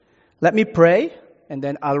Let me pray, and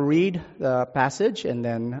then I'll read the passage, and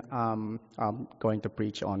then I'm going to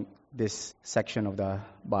preach on this section of the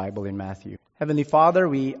Bible in Matthew. Heavenly Father,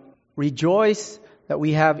 we rejoice that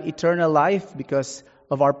we have eternal life because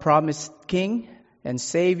of our promised King and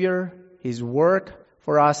Savior, His work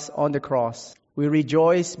for us on the cross. We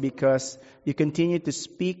rejoice because you continue to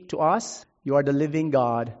speak to us. You are the living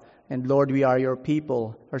God. And Lord, we are your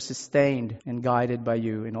people, are sustained and guided by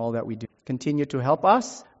you in all that we do. Continue to help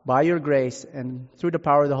us by your grace and through the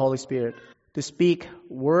power of the Holy Spirit to speak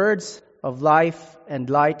words of life and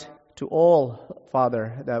light to all,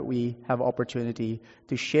 Father, that we have opportunity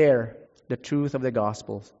to share the truth of the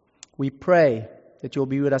gospel. We pray that you'll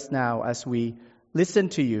be with us now as we listen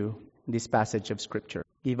to you in this passage of Scripture.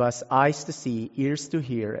 Give us eyes to see, ears to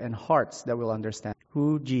hear, and hearts that will understand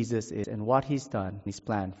who Jesus is and what He's done, His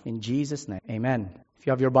plan. In Jesus' name, amen. If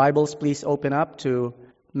you have your Bibles, please open up to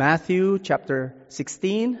Matthew chapter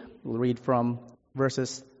 16. We'll read from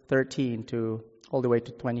verses 13 to all the way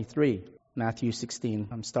to 23. Matthew 16,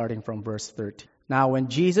 I'm starting from verse 13. Now, when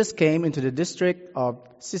Jesus came into the district of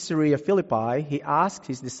Caesarea Philippi, He asked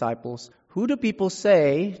His disciples, "Who do people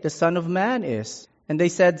say the Son of Man is?" And they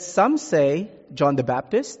said, "Some say John the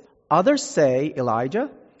Baptist, others say Elijah,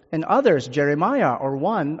 and others Jeremiah or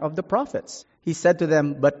one of the prophets." He said to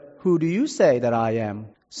them, "But who do you say that I am?"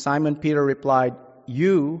 Simon Peter replied,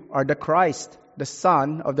 "You are the Christ, the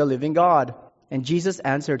Son of the living God." And Jesus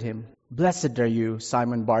answered him, "Blessed are you,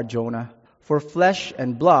 Simon Bar-Jonah, for flesh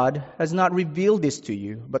and blood has not revealed this to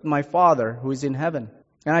you, but my Father who is in heaven.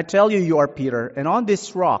 And I tell you, you are Peter, and on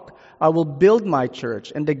this rock I will build my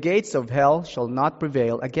church, and the gates of hell shall not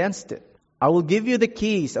prevail against it. I will give you the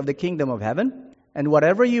keys of the kingdom of heaven, and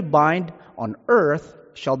whatever you bind on earth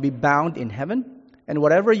shall be bound in heaven, and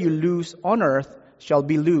whatever you loose on earth shall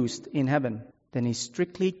be loosed in heaven." Then He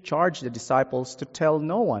strictly charged the disciples to tell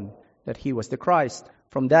no one that He was the Christ.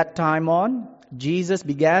 From that time on, Jesus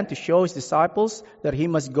began to show His disciples that He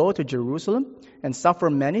must go to Jerusalem and suffer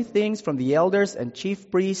many things from the elders and chief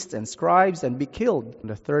priests and scribes and be killed. On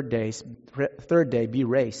the third day be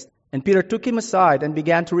raised. And Peter took Him aside and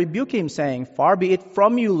began to rebuke Him, saying, "Far be it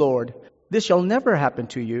from you, Lord. This shall never happen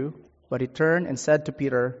to you." But He turned and said to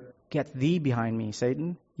Peter, "Get thee behind me,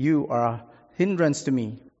 Satan. You are a hindrance to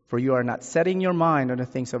me, for you are not setting your mind on the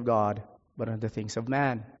things of God, but on the things of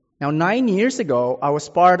man." Now, 9 years ago, I was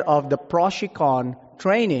part of the Proshikon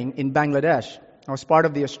training in Bangladesh. I was part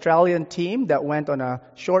of the Australian team that went on a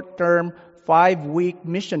short-term 5-week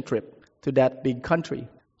mission trip to that big country.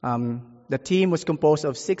 The team was composed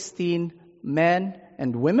of 16 men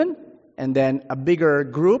and women, and then a bigger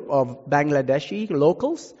group of Bangladeshi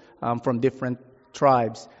locals from different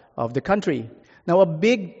tribes of the country. Now, a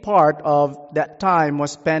big part of that time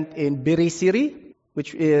was spent in Birisiri,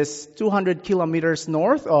 which is 200 kilometers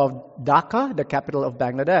north of Dhaka, the capital of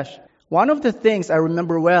Bangladesh. One of the things I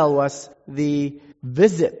remember well was the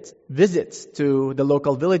visits to the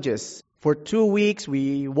local villages. For 2 weeks,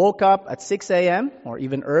 we woke up at 6 a.m. or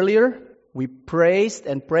even earlier. We praised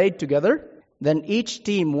and prayed together. Then each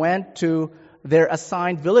team went to their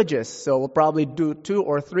assigned villages. So we'll probably do 2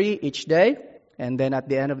 or 3 each day. And then at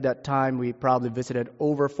the end of that time, we probably visited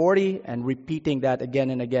over 40 and repeating that again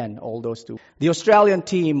and again, all those 2. The Australian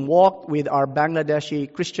team walked with our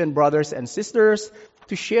Bangladeshi Christian brothers and sisters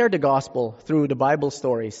to share the gospel through the Bible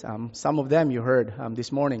stories. Some of them you heard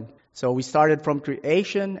this morning. So we started from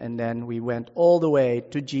creation and then we went all the way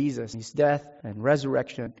to Jesus, His death and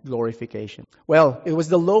resurrection, glorification. Well, it was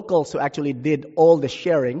the locals who actually did all the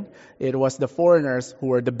sharing. It was the foreigners who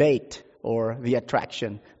were the bait or the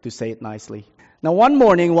attraction, to say it nicely. Now, one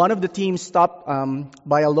morning, one of the teams stopped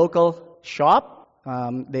by a local shop.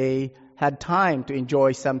 They had time to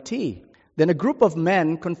enjoy some tea. Then a group of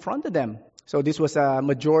men confronted them. So this was a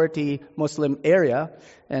majority Muslim area.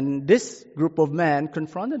 And this group of men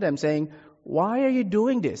confronted them saying, "Why are you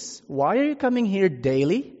doing this? Why are you coming here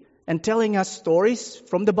daily and telling us stories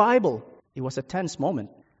from the Bible?" It was a tense moment.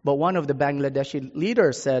 But one of the Bangladeshi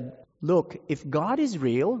leaders said, "Look, if God is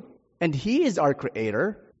real and He is our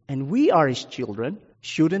creator, and we are His children,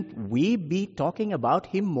 shouldn't we be talking about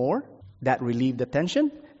Him more?" That relieved the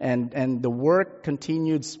tension, and the work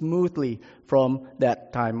continued smoothly from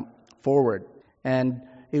that time forward. And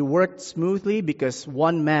it worked smoothly because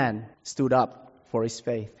one man stood up for his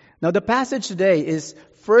faith. Now, the passage today is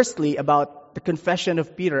firstly about the confession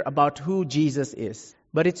of Peter about who Jesus is.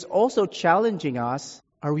 But it's also challenging us,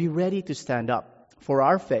 are we ready to stand up for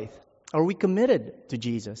our faith? Are we committed to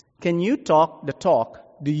Jesus? Can you talk the talk?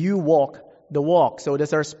 Do you walk the walk? So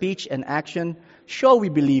does our speech and action show we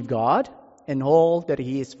believe God and all that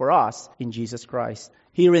He is for us in Jesus Christ?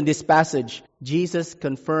 Here in this passage, Jesus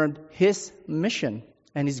confirmed His mission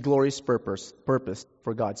and His glorious purpose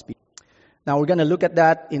for God's people. Now we're going to look at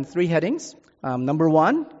that in 3 headings. Number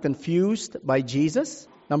 1, confused by Jesus.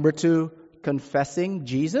 Number 2, confessing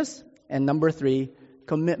Jesus. And number 3,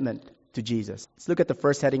 commitment to Jesus. Let's look at the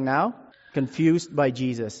first heading now, confused by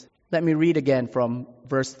Jesus. Let me read again from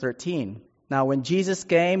verse 13. Now when Jesus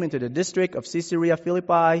came into the district of Caesarea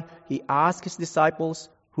Philippi, He asked His disciples,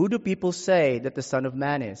 "Who do people say that the Son of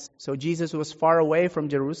Man is?" So Jesus was far away from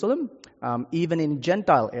Jerusalem, even in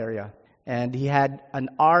Gentile area. And He had an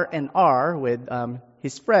R&R with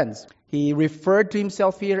His friends. He referred to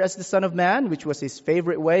Himself here as the Son of Man, which was His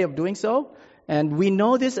favorite way of doing so. And we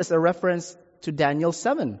know this as a reference to Daniel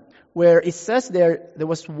 7, where it says there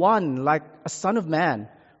was one like a Son of Man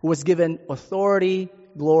who was given authority,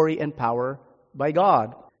 glory, and power by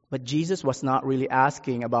God. But Jesus was not really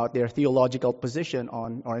asking about their theological position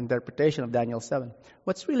on or interpretation of Daniel 7.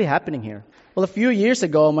 What's really happening here? Well, a few years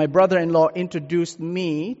ago, my brother-in-law introduced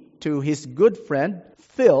me to his good friend,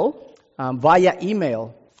 Phil, via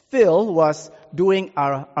email. Phil was doing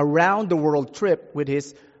a around-the-world trip with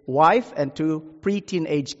his wife and 2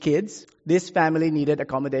 pre-teenage kids. This family needed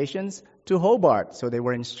accommodations to Hobart. So they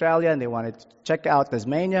were in Australia and they wanted to check out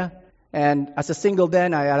Tasmania. And as a single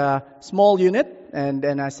then, I had a small unit. And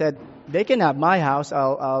then I said, they can have my house.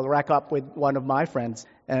 I'll rack up with one of my friends.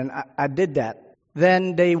 And I did that.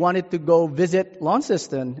 Then they wanted to go visit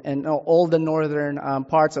Launceston and all the northern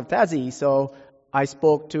parts of Tassie. So I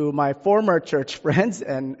spoke to my former church friends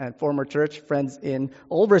and former church friends in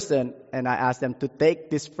Ulverston. And I asked them to take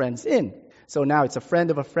these friends in. So now it's a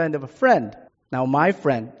friend of a friend of a friend. Now my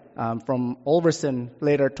friend from Ulverston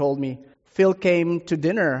later told me, Phil came to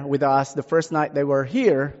dinner with us the first night they were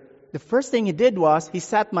here. The first thing he did was he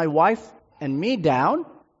sat my wife and me down,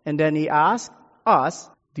 and then he asked us,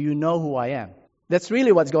 "Do you know who I am?" That's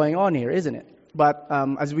really what's going on here, isn't it? But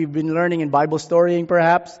as we've been learning in Bible storying,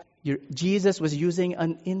 perhaps, Jesus was using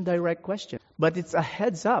an indirect question. But it's a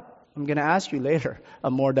heads up. I'm going to ask you later a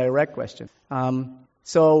more direct question.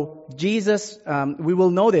 So Jesus, we will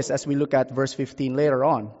know this as we look at verse 15 later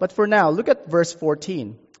on. But for now, look at verse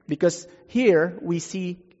 14. Because here we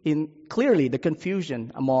see clearly the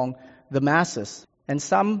confusion among the masses. And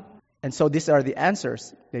so these are the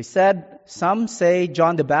answers. They said, some say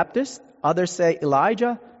John the Baptist, others say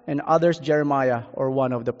Elijah, and others Jeremiah or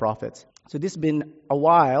one of the prophets. So this has been a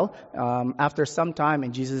while after some time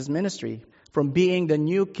in Jesus' ministry. From being the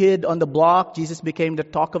new kid on the block, Jesus became the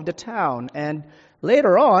talk of the town. And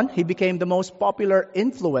later on, He became the most popular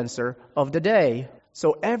influencer of the day.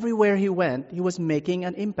 So everywhere He went, He was making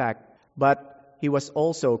an impact. But He was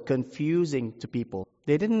also confusing to people.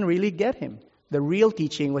 They didn't really get Him. The real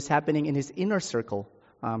teaching was happening in His inner circle,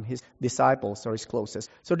 His disciples or His closest.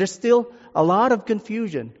 So there's still a lot of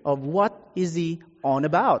confusion of what is He on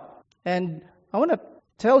about. And I want to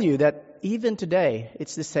tell you that even today,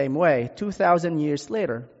 it's the same way. 2,000 years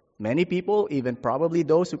later, many people, even probably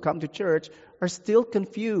those who come to church, are still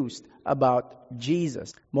confused about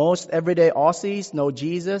Jesus. Most everyday Aussies know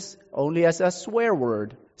Jesus only as a swear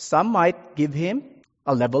word. Some might give Him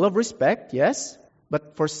a level of respect, yes.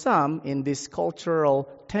 But for some, in this cultural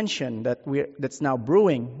tension that's now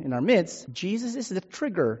brewing in our midst, Jesus is the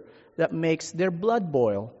trigger that makes their blood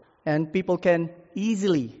boil. And people can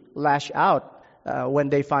easily lash out when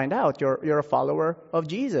they find out you're a follower of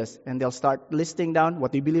Jesus. And they'll start listing down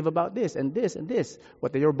what they believe about this and this and this.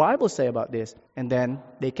 What does your Bible say about this? And then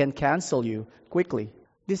they can cancel you quickly.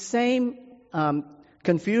 The same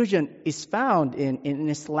confusion is found in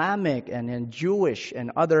Islamic and in Jewish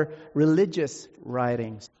and other religious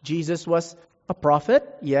writings. Jesus was a prophet,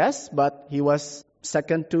 yes, but He was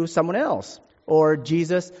second to someone else. Or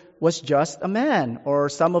Jesus was just a man. Or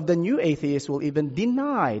some of the new atheists will even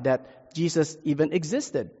deny that Jesus even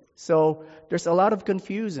existed. So there's a lot of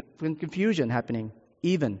confusion happening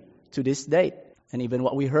even to this date. And even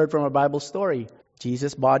what we heard from our Bible story,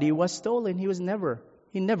 Jesus' body was stolen.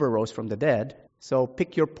 He never rose from the dead. So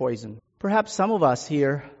pick your poison. Perhaps some of us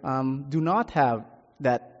here do not have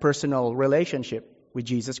that personal relationship with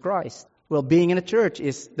Jesus Christ. Well, being in a church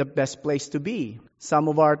is the best place to be. Some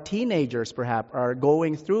of our teenagers perhaps are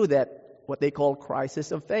going through that, what they call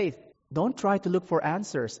crisis of faith. Don't try to look for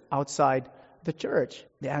answers outside the church.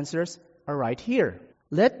 The answers are right here.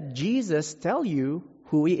 Let Jesus tell you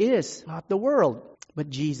who He is, not the world, but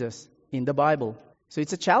Jesus in the Bible. So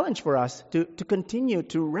it's a challenge for us to continue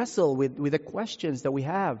to wrestle with the questions that we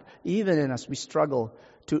have, even as we struggle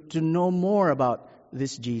to know more about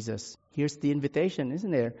this Jesus. Here's the invitation,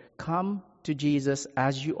 isn't there? Come to Jesus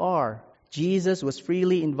as you are. Jesus was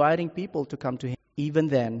freely inviting people to come to Him even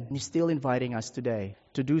then, and He's still inviting us today.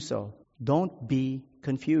 to do so. Don't be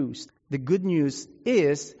confused. The good news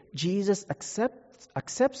is Jesus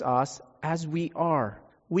accepts us as we are.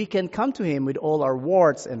 We can come to Him with all our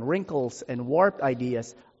warts and wrinkles and warped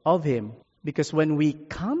ideas of Him. Because when we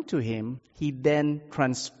come to Him, He then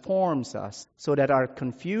transforms us so that our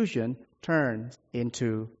confusion turns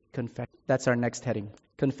into confession. That's our next heading.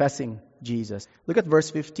 Confessing Jesus. Look at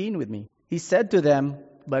verse 15 with me. He said to them,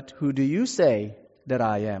 "But who do you say that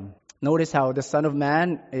I am?" Notice how the Son of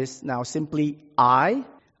Man is now simply I.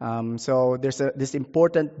 So there's this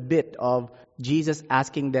important bit of Jesus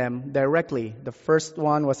asking them directly. The first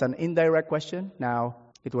one was an indirect question. Now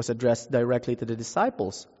it was addressed directly to the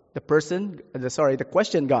disciples. The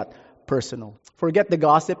question got personal. Forget the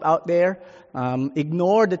gossip out there.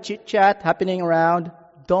 Ignore the chit-chat happening around.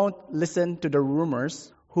 Don't listen to the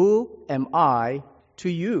rumors. Who am I to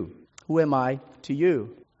you? Who am I to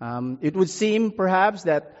you? It would seem perhaps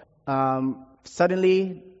that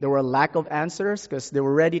suddenly there were a lack of answers because they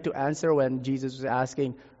were ready to answer when Jesus was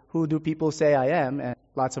asking, "Who do people say I am?" And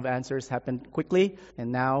lots of answers happened quickly.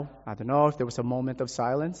 And now, I don't know if there was a moment of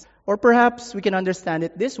silence. Or perhaps we can understand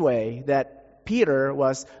it this way, that Peter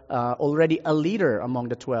was already a leader among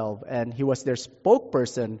the 12, and he was their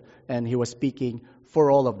spokesperson, and he was speaking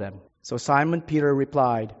for all of them. So Simon Peter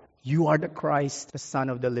replied, "You are the Christ, the Son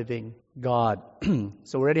of the living God."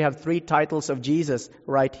 So we already have 3 titles of Jesus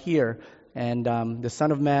right here. And the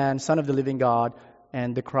Son of Man, Son of the living God,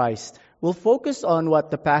 and the Christ. We'll focus on what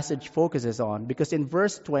the passage focuses on, because in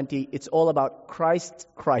verse 20, it's all about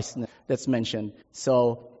Christness that's mentioned.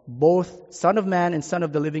 So both Son of Man and Son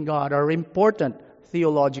of the living God are important,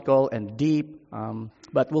 theological and deep,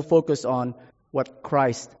 but we'll focus on what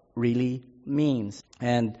Christ really means.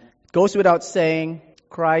 And it goes without saying,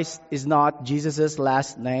 Christ is not Jesus'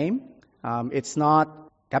 last name. It's not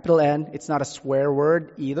capital N. It's not a swear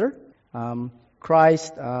word either.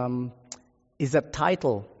 Christ is a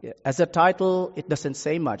title. As a title, it doesn't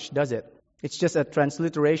say much, does it? It's just a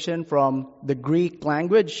transliteration from the Greek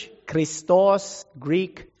language, Christos,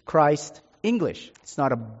 Greek, Christ, English. It's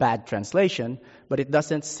not a bad translation, but it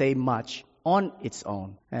doesn't say much on its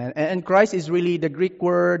own. And Christ is really the Greek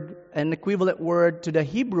word, an equivalent word to the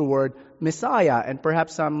Hebrew word Messiah. And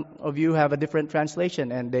perhaps some of you have a different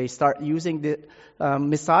translation, and they start using the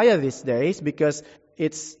Messiah these days because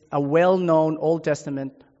it's a well-known Old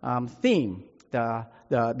Testament theme,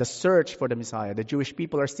 the search for the Messiah. The Jewish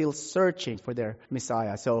people are still searching for their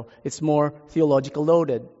Messiah. So it's more theological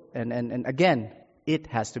loaded. And again, it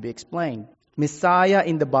has to be explained. Messiah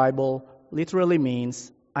in the Bible literally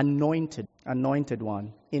means anointed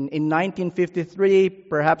one. In 1953,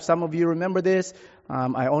 perhaps some of you remember this.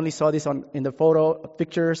 I only saw this in the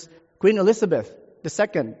pictures. Queen Elizabeth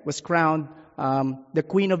II was crowned the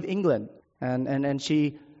Queen of England. And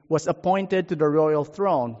she was appointed to the royal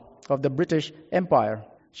throne of the British Empire.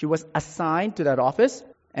 She was assigned to that office,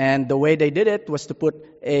 and the way they did it was to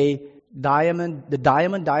put the diamond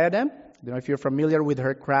diadem. I don't know if you're familiar with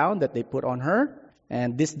her crown that they put on her.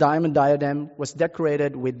 And this diamond diadem was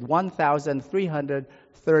decorated with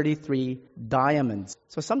 1,333 diamonds.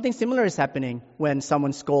 So something similar is happening when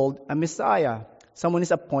someone's called a Messiah. Someone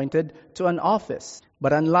is appointed to an office.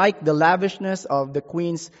 But unlike the lavishness of the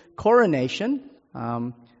Queen's coronation,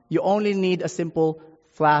 you only need a simple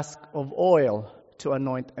flask of oil to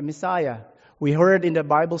anoint a Messiah. We heard in the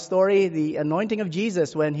Bible story the anointing of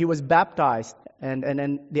Jesus when he was baptized,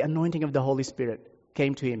 and the anointing of the Holy Spirit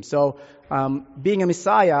came to him. So being a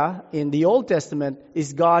Messiah in the Old Testament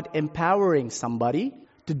is God empowering somebody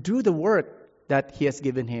to do the work that he has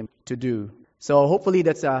given him to do. So hopefully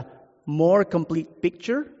that's a more complete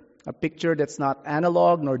picture, a picture that's not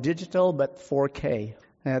analog nor digital, but 4K.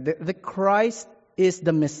 The Christ is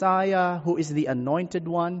the Messiah who is the anointed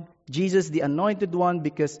one. Jesus, the anointed one,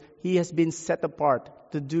 because he has been set apart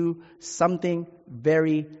to do something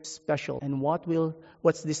very special. And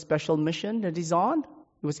what's this special mission that he's on?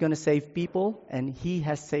 He was going to save people, and he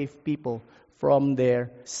has saved people from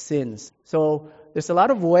their sins. So there's a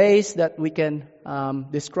lot of ways that we can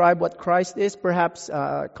describe what Christ is. Perhaps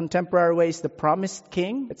contemporary ways, the promised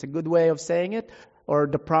king. It's a good way of saying it. Or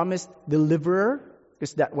the promised deliverer,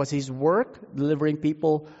 because that was his work, delivering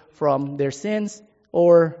people from their sins.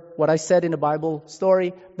 Or what I said in the Bible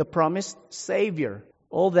story, the promised Savior.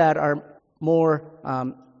 All that are more,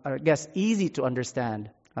 I guess, easy to understand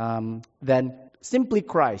than simply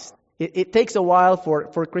Christ. It takes a while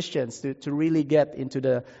for Christians to really get into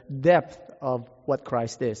the depth of what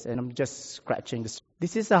Christ is. And I'm just scratching this.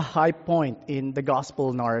 This is a high point in the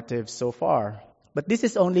gospel narrative so far. But this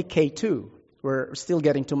is only K2. We're still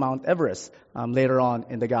getting to Mount Everest later on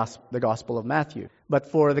in the Gospel of Matthew.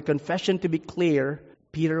 But for the confession to be clear,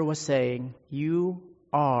 Peter was saying, you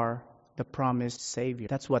are the promised Savior.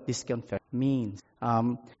 That's what this confession means.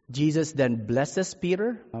 Jesus then blesses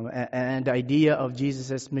Peter, and the idea of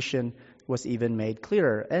Jesus' mission was even made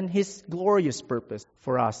clearer, and his glorious purpose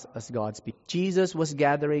for us as God's people. Jesus was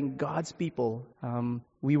gathering God's people.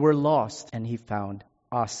 We were lost, and he found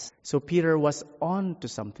us. So Peter was on to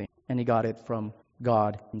something, and he got it from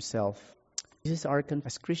God himself. This is our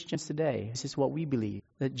as Christians today. This is what we believe,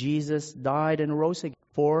 that Jesus died and rose again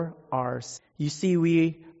for ours. You see,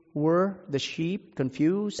 we were the sheep,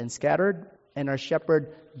 confused and scattered, and our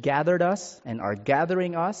shepherd gathered us and are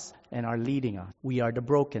gathering us and are leading us. We are the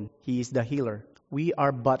broken. He is the healer. We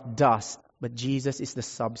are but dust, but Jesus is the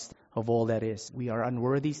substance of all that is. We are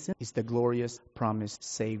unworthy. Sin is the glorious promised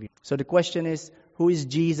Savior. So the question is, who is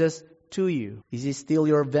Jesus to you? Is he still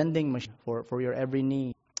your vending machine for your every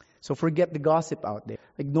need? So forget the gossip out there.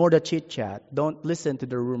 Ignore the chit-chat. Don't listen to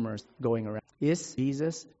the rumors going around. Is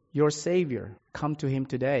Jesus your Savior? Come to him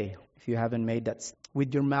today. If you haven't made that,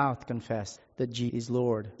 with your mouth confess that Jesus is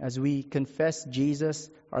Lord. As we confess Jesus,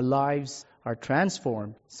 our lives are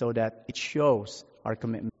transformed so that it shows our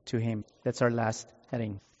commitment to him. That's our last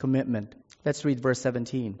heading, commitment. Let's read verse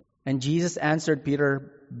 17. And Jesus answered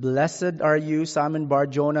Peter, Blessed are you, Simon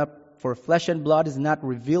Bar-Jonah, for flesh and blood has not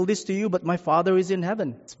revealed this to you, but my Father is in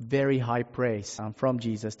heaven. It's very high praise from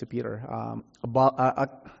Jesus to Peter.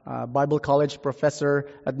 A Bible college professor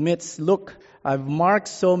admits, look, I've marked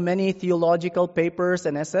so many theological papers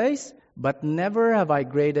and essays, but never have I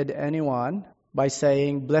graded anyone by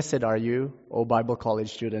saying, Blessed are you, O Bible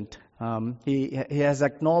college student. He has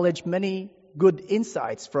acknowledged many good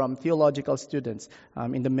insights from theological students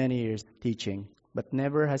in the many years teaching. But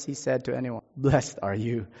never has he said to anyone, Blessed are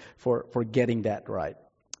you for getting that right.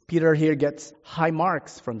 Peter here gets high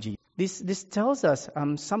marks from Jesus. This tells us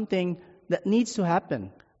something that needs to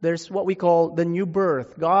happen. There's what we call the new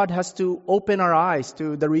birth. God has to open our eyes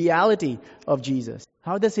to the reality of Jesus.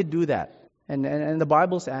 How does he do that? And the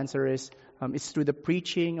Bible's answer is, it's through the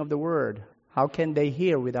preaching of the word. How can they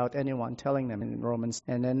hear without anyone telling them in Romans?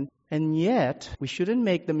 And yet, we shouldn't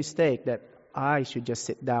make the mistake that I should just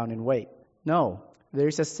sit down and wait. No, there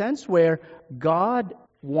is a sense where God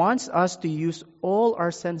wants us to use all our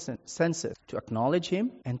senses to acknowledge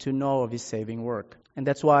him and to know of his saving work. And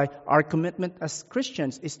that's why our commitment as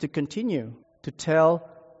Christians is to continue to tell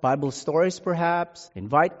Bible stories perhaps,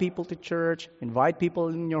 invite people to church, invite people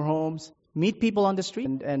in your homes, meet people on the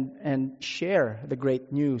street, and share the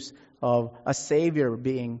great news of a Savior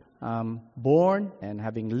being born and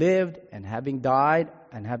having lived and having died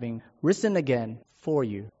and having risen again for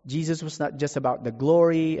you. Jesus was not just about the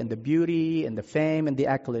glory and the beauty and the fame and the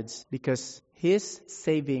accolades, because his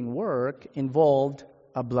saving work involved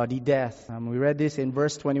a bloody death. We read this in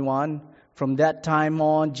verse 21. From that time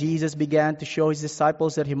on, Jesus began to show his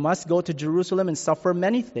disciples that he must go to Jerusalem and suffer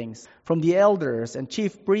many things from the elders and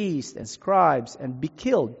chief priests and scribes and be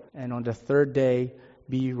killed, and on the third day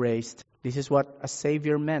be raised. This is what a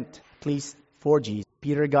Savior meant, at least for Jesus.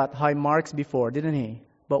 Peter got high marks before, didn't he?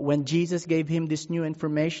 But when Jesus gave him this new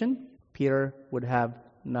information, Peter would have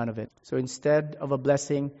none of it. So instead of a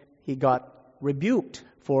blessing, he got rebuked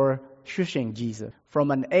for shushing Jesus. From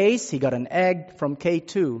an ace, he got an egg. From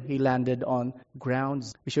K2, he landed on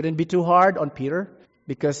grounds. We shouldn't be too hard on Peter,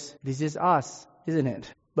 because this is us, isn't it?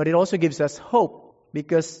 But it also gives us hope,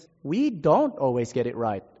 because we don't always get it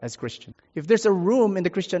right as Christians. If there's a room in the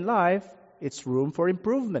Christian life, it's room for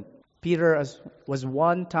improvement. Peter was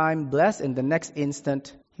one time blessed, and the next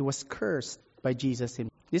instant, he was cursed by Jesus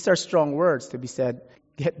himself. These are strong words to be said,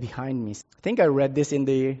 get behind me. I think I read this in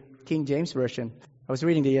the King James Version. I was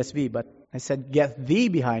reading the ESV, but I said, get thee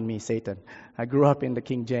behind me, Satan. I grew up in the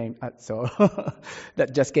King James, so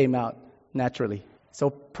that just came out naturally. So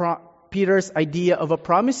Peter's idea of a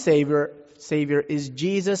promised Savior is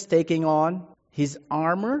Jesus taking on his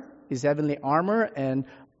armor, his heavenly armor, and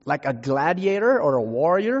like a gladiator or a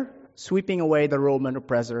warrior, sweeping away the Roman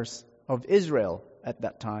oppressors of Israel at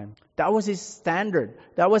that time. That was his standard.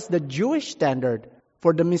 That was the Jewish standard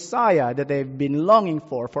for the Messiah that they've been longing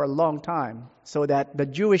for a long time, so that the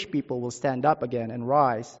Jewish people will stand up again and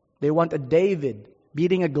rise. They want a David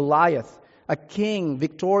beating a Goliath, a king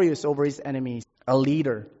victorious over his enemies, a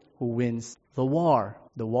leader who wins the war,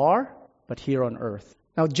 but here on earth.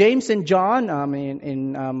 Now, James and John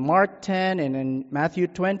in Mark 10 and in Matthew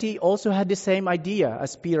 20 also had the same idea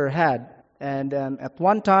as Peter had. And at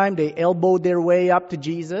one time, they elbowed their way up to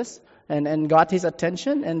Jesus and got his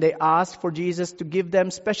attention, and they asked for Jesus to give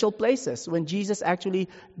them special places when Jesus actually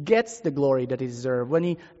gets the glory that he deserves, when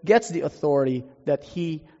he gets the authority that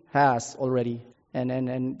he has already.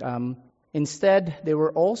 And instead, they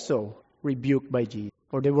were also rebuked by Jesus.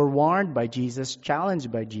 or they were warned by Jesus,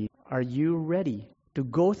 challenged by Jesus. Are you ready to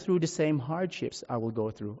go through the same hardships I will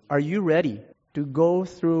go through? Are you ready to go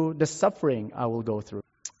through the suffering I will go through?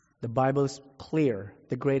 The Bible is clear.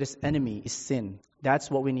 The greatest enemy is sin.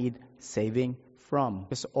 That's what we need saving from,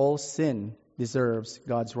 because all sin deserves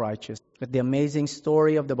God's righteousness. But the amazing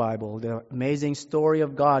story of the Bible, the amazing story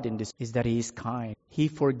of God in this is that He is kind. He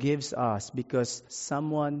forgives us because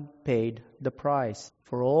someone paid the price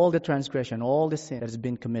for all the transgression, all the sin that has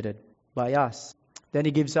been committed by us. Then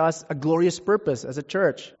He gives us a glorious purpose as a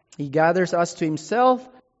church. He gathers us to Himself,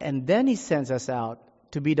 and then He sends us out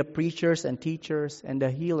to be the preachers and teachers and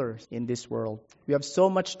the healers in this world. We have so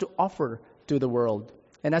much to offer to the world.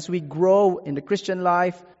 And as we grow in the Christian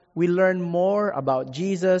life, we learn more about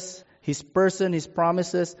Jesus, His person, His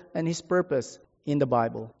promises, and His purpose in the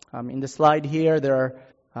Bible. In the slide here, there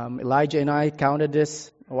are, Elijah and I counted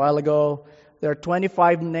this a while ago. There are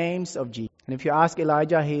 25 names of Jesus. And if you ask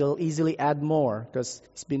Elijah, he'll easily add more because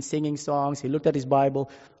he's been singing songs. He looked at his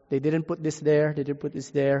Bible. They didn't put this there. They didn't put this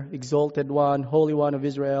there. Exalted One, Holy One of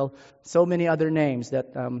Israel. So many other names that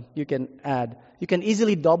you can add. You can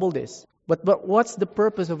easily double this. But what's the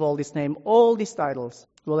purpose of all this name? All these titles.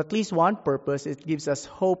 Well, at least one purpose. It gives us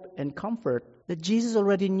hope and comfort that Jesus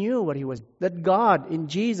already knew what He was. That God in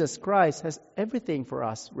Jesus Christ has everything for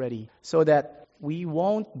us ready. So that we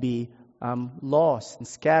won't be lost and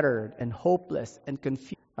scattered and hopeless and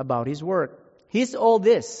confused about His work. He's all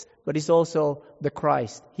this, but He's also the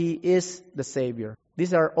Christ. He is the Savior.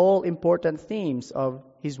 These are all important themes of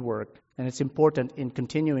His work. And it's important in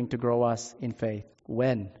continuing to grow us in faith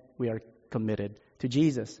when we are committed to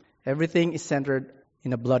Jesus. Everything is centered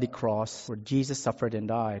in a bloody cross where Jesus suffered and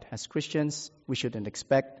died. As Christians, we shouldn't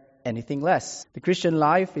expect anything less. The Christian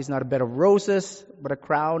life is not a bed of roses, but a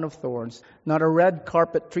crown of thorns. Not a red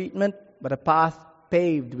carpet treatment, but a path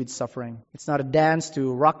paved with suffering. It's not a dance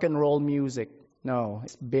to rock and roll music. No,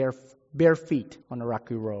 it's bare feet on a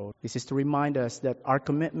rocky road. This is to remind us that our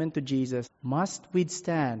commitment to Jesus must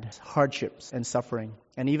withstand hardships and suffering,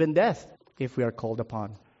 and even death if we are called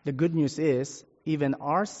upon. The good news is, even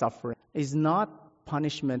our suffering is not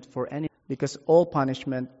punishment for any, because all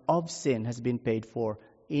punishment of sin has been paid for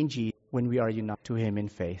in Jesus when we are united to Him in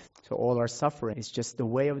faith. So all our suffering is just the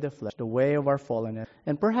way of the flesh, the way of our fallenness.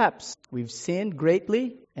 And perhaps we've sinned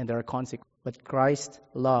greatly and there are consequences. But Christ's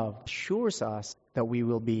love assures us that we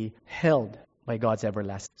will be held by God's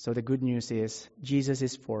everlasting. So the good news is Jesus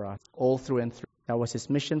is for us all through and through. That was His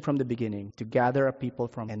mission from the beginning, to gather a people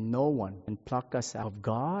from and no one can pluck us out of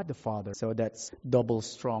God the Father. So that's double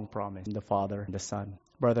strong promise in the Father and the Son.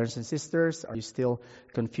 Brothers and sisters, are you still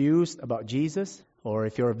confused about Jesus? Or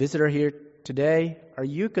if you're a visitor here today, are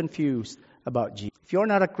you confused about Jesus? If you're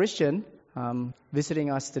not a Christian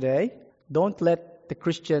visiting us today, don't let the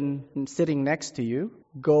Christian sitting next to you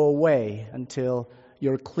go away until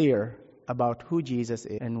you're clear about who Jesus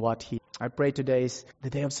is and what He is. I pray today is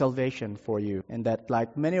the day of salvation for you, and that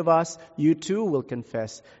like many of us, you too will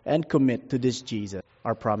confess and commit to this Jesus,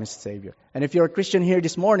 our promised Savior. And if you're a Christian here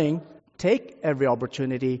this morning, take every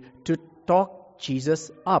opportunity to talk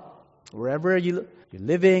Jesus up. Wherever you're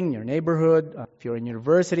living, your neighborhood, if you're in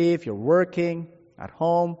university, if you're working, at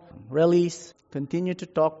home, rallies, continue to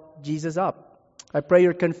talk Jesus up. I pray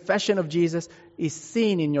your confession of Jesus is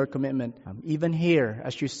seen in your commitment, even here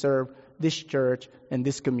as you serve this church and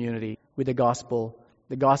this community with the gospel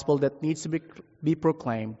that needs to be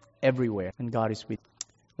proclaimed everywhere. And God is with you.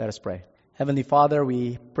 Let us pray. Heavenly Father,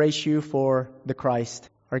 we praise You for the Christ,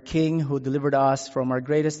 our King who delivered us from our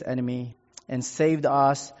greatest enemy and saved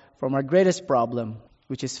us from our greatest problem,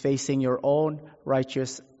 which is facing Your own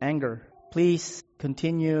righteous anger. Please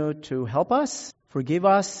continue to help us, forgive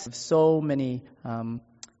us of so many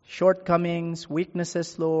shortcomings,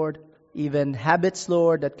 weaknesses, Lord, even habits,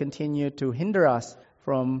 Lord, that continue to hinder us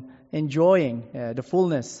from enjoying the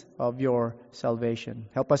fullness of Your salvation.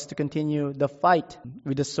 Help us to continue the fight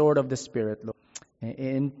with the sword of the Spirit, Lord,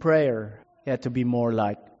 in prayer, to be more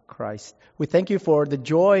like Christ. We thank You for the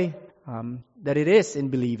joy that it is in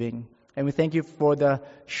believing. And we thank You for the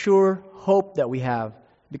sure hope that we have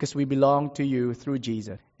because we belong to You through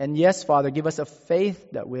Jesus. And yes, Father, give us a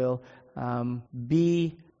faith that will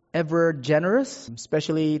be ever generous,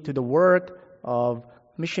 especially to the work of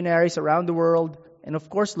missionaries around the world. And of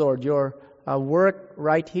course, Lord, Your work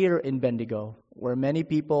right here in Bendigo, where many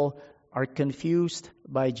people are confused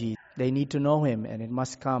by Jesus. They need to know Him, and it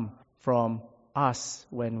must come from us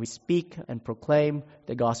when we speak and proclaim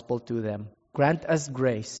the gospel to them. Grant us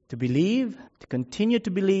grace to believe, to continue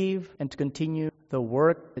to believe, and to continue the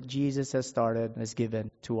work that Jesus has started and has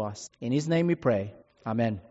given to us. In His name we pray. Amen.